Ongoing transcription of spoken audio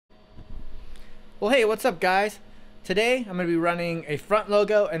Well, hey, what's up, guys? Today I'm going to be running a front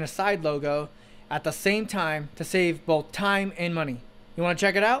logo and a side logo at the same time to save both time and money. You want to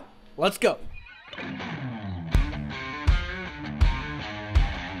check it out? Let's go.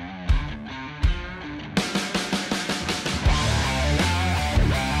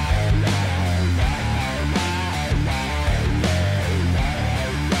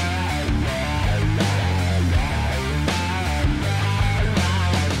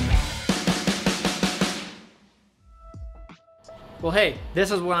 Well, hey,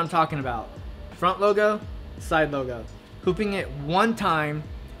 this is what I'm talking about. Front logo, side logo. Hooping it one time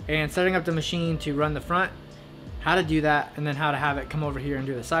and setting up the machine to run the front, how to do that, and then how to have it come over here and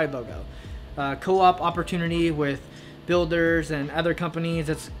do the side logo. Co-op opportunity with builders and other companies.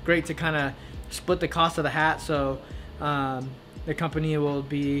 It's great to kind of split the cost of the hat, so the company will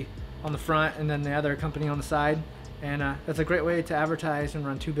be on the front and then the other company on the side. And it's a great way to advertise and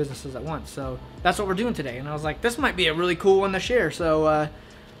run two businesses at once. So that's what we're doing today. And I was like, this might be a really cool one to share. So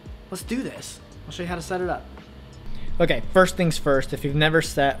let's do this. I'll show you how to set it up. Okay, first things first, if you've never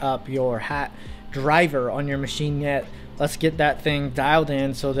set up your hat driver on your machine yet, let's get that thing dialed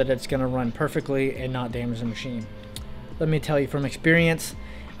in so that it's gonna run perfectly and not damage the machine. Let me tell you from experience,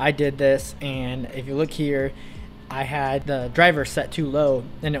 I did this, and if you look here, I had the driver set too low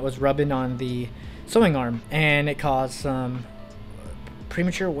and it was rubbing on the sewing arm, and it caused some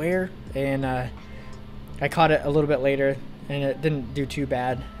premature wear, and I caught it a little bit later and it didn't do too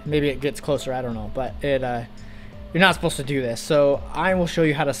bad. Maybe it gets closer, I don't know, but it you're not supposed to do this, so I will show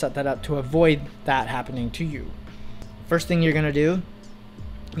you how to set that up to avoid that happening to you. First thing you're gonna do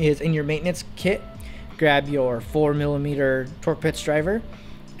is, in your maintenance kit, grab your 4mm torque pitch driver,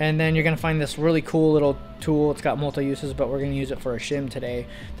 and then you're gonna find this really cool little tool. It's got multi uses, but we're gonna use it for a shim today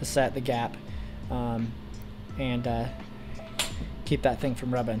to set the gap and keep that thing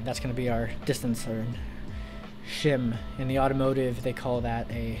from rubbing. That's going to be our distance or shim. In the automotive, they call that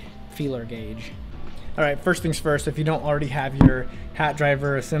a feeler gauge. All right, first things first, if you don't already have your hat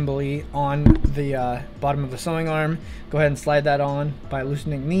driver assembly on the bottom of the sewing arm, go ahead and slide that on by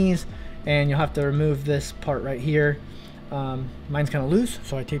loosening these, and you'll have to remove this part right here. Mine's kind of loose,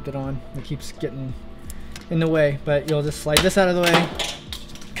 so I taped it on. It keeps getting in the way, but you'll just slide this out of the way,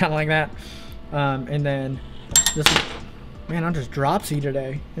 kind of like that. And then this, man, I'm just dropsy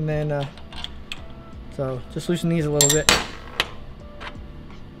today. And then so just loosen these a little bit.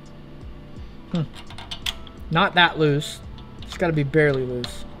 Not that loose, it's got to be barely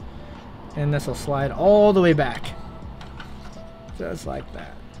loose, and this will slide all the way back, just like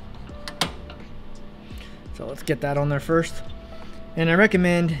that. So let's get that on there first. And I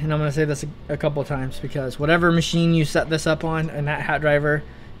recommend, and I'm going to say this a couple times, because whatever machine you set this up on and that hat driver,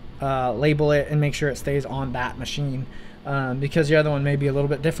 label it and make sure it stays on that machine, because the other one may be a little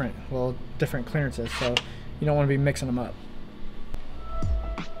bit different, different clearances, so you don't want to be mixing them up.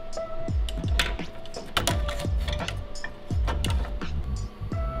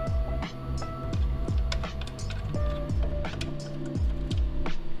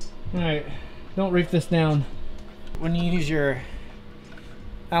 Alright, don't reef this down. When you use your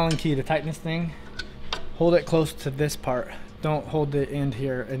Allen key to tighten this thing, hold it close to this part. Don't hold the end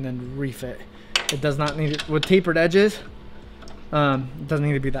here and then reef it. It does not need it with tapered edges. It doesn't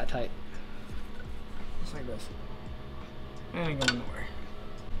need to be that tight. Just like this. And ain't going nowhere.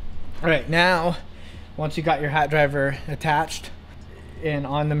 All right, now once you got your hat driver attached and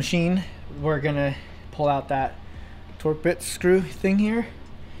on the machine, we're gonna pull out that torque bit screw thing here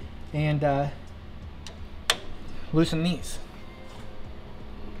and loosen these.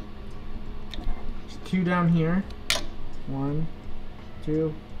 There's two down here. 1,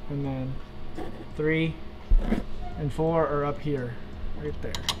 2, and then 3 and 4 are up here, right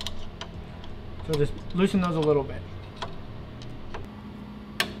there. So just loosen those a little bit.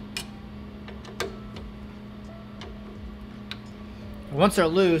 Once they're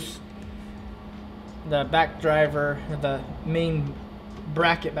loose, the back driver, or the main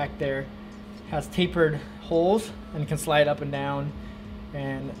bracket back there, has tapered holes and can slide up and down.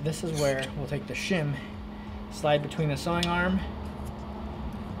 And this is where we'll take the shim, slide between the sewing arm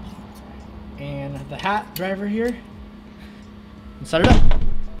and the hat driver here, and set it up.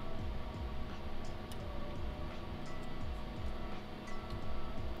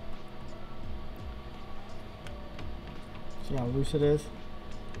 See how loose it is?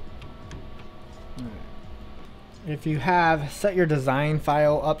 All right. If you have set your design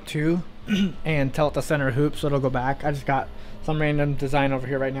file up to and tell it to center hoop so it'll go back. I just got some random design over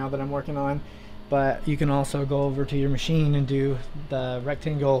here right now that I'm working on, but you can also go over to your machine and do the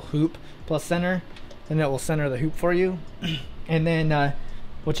rectangle hoop plus center, and it will center the hoop for you. And then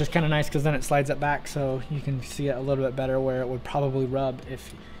which is kind of nice because then it slides it back so you can see it a little bit better where it would probably rub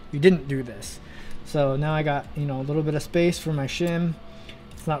if you didn't do this. So now I got, you know, a little bit of space for my shim.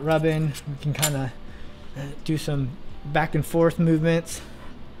 It's not rubbing. We can kind of do some back and forth movements.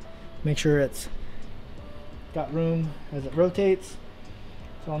 Make sure it's got room as it rotates.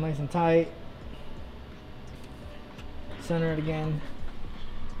 It's all nice and tight. Center it again.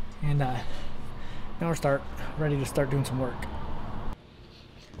 And now we're ready to start doing some work.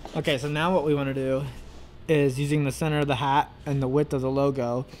 Okay, so now what we want to do is, using the center of the hat and the width of the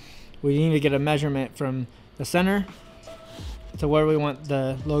logo, we need to get a measurement from the center to where we want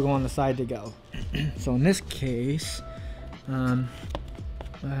the logo on the side to go. So in this case,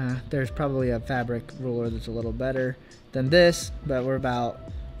 there's probably a fabric ruler that's a little better than this, but we're about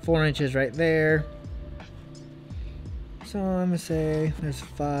 4 inches right there. So I'm gonna say there's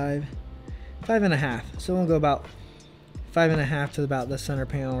 5.5. So we'll go about 5.5 to about the center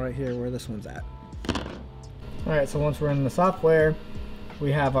panel right here where this one's at. All right, so once we're in the software,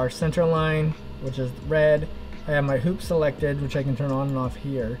 we have our center line, which is red. I have my hoop selected, which I can turn on and off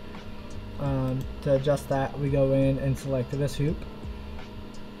here. To adjust that, we go in and select this hoop.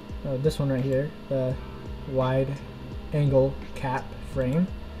 This one right here, the wide angle cap frame.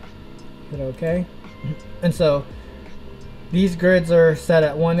 Hit OK. And so these grids are set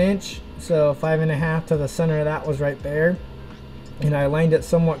at 1 inch, so 5.5 to the center of that was right there. And I aligned it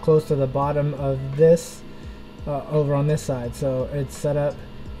somewhat close to the bottom of this over on this side. So it's set up,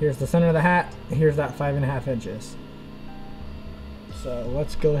 here's the center of the hat, here's that 5.5 inches. So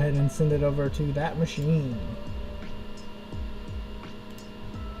let's go ahead and send it over to that machine.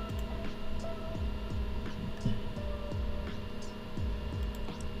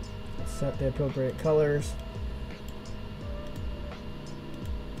 Let's set the appropriate colors.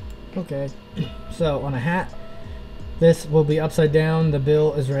 Okay, so on a hat, this will be upside down. The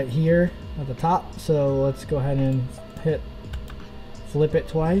bill is right here at the top. So let's go ahead and flip it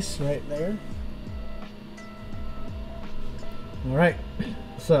twice right there. All right,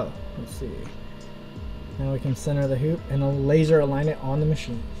 so let's see. Now we can center the hoop and I'll laser align it on the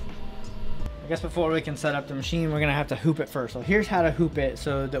machine. I guess before we can set up the machine, we're gonna have to hoop it first. So here's how to hoop it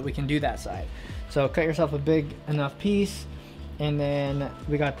so that we can do that side. So cut yourself a big enough piece, and then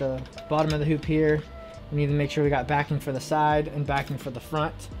we got the bottom of the hoop here. We need to make sure we got backing for the side and backing for the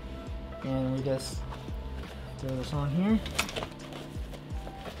front. And we just throw this on here. And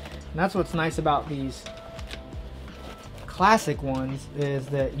that's what's nice about these classic ones, is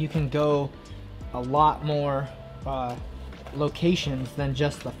that you can go a lot more locations than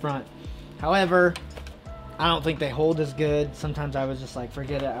just the front. However, I don't think they hold as good. Sometimes I was just like,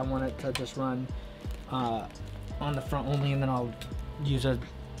 forget it, I want it to just run on the front only, and then I'll use a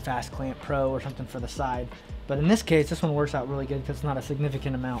Fast Clamp Pro or something for the side. But in this case, this one works out really good because it's not a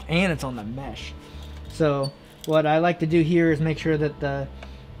significant amount and it's on the mesh. So what I like to do here is make sure that the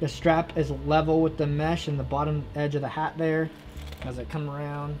strap is level with the mesh and the bottom edge of the hat there. As I come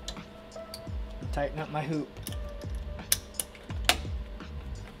around and tighten up my hoop.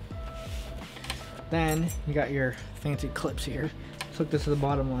 Then you got your fancy clips here. Let's hook this to the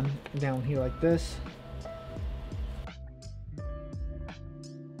bottom one down here like this.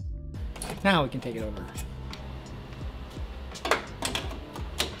 Now we can take it over.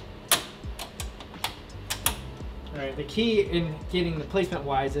 All right, the key in getting the placement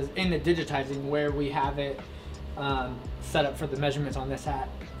wise is in the digitizing, where we have it set up for the measurements on this hat.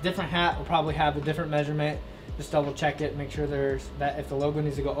 Different hat will probably have a different measurement. Just double check it, make sure there's that if the logo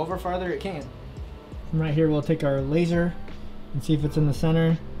needs to go over farther, it can. From right here, we'll take our laser and see if it's in the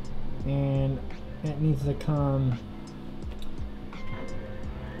center, and it needs to come,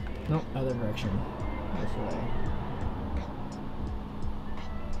 nope, other direction, this way.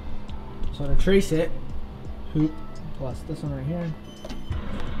 So to trace it, hoop plus this one right here,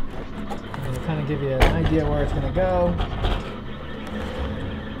 and to kind of give you an idea where it's going to go,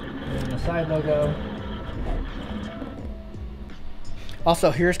 and the side logo.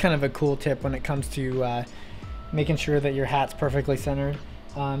 Also, here's kind of a cool tip when it comes to making sure that your hat's perfectly centered.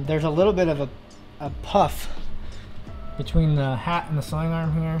 There's a little bit of a puff between the hat and the sewing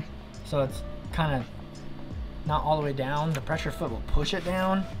arm here, so it's kind of not all the way down. The pressure foot will push it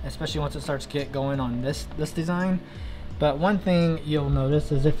down, especially once it starts to get going on this design. But one thing you'll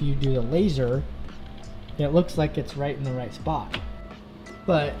notice is if you do the laser, it looks like it's right in the right spot.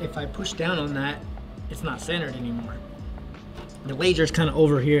 But if I push down on that, it's not centered anymore. The laser is kind of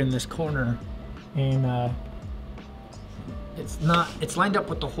over here in this corner, and it's lined up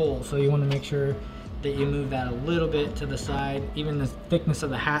with the hole, so you want to make sure that you move that a little bit to the side. Even the thickness of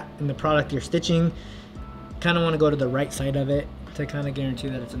the hat and the product you're stitching, kind of want to go to the right side of it. to kind of guarantee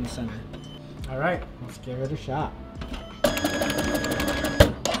that it's in the center. All right, let's give it a shot.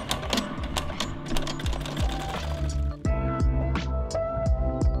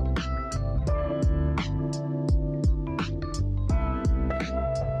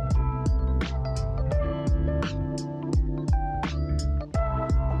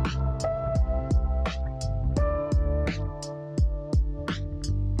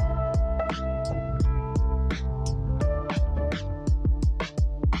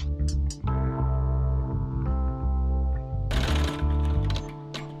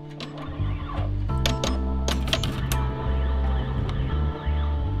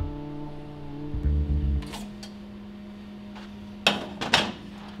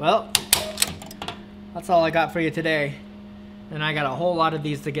 Well, that's all I got for you today. And I got a whole lot of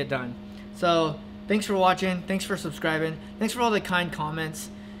these to get done. So thanks for watching. Thanks for subscribing. Thanks for all the kind comments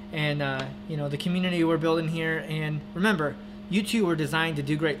and you know, the community we're building here. And remember, you two were designed to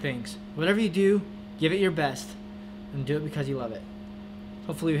do great things. Whatever you do, give it your best and do it because you love it.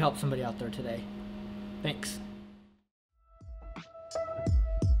 Hopefully we helped somebody out there today. Thanks.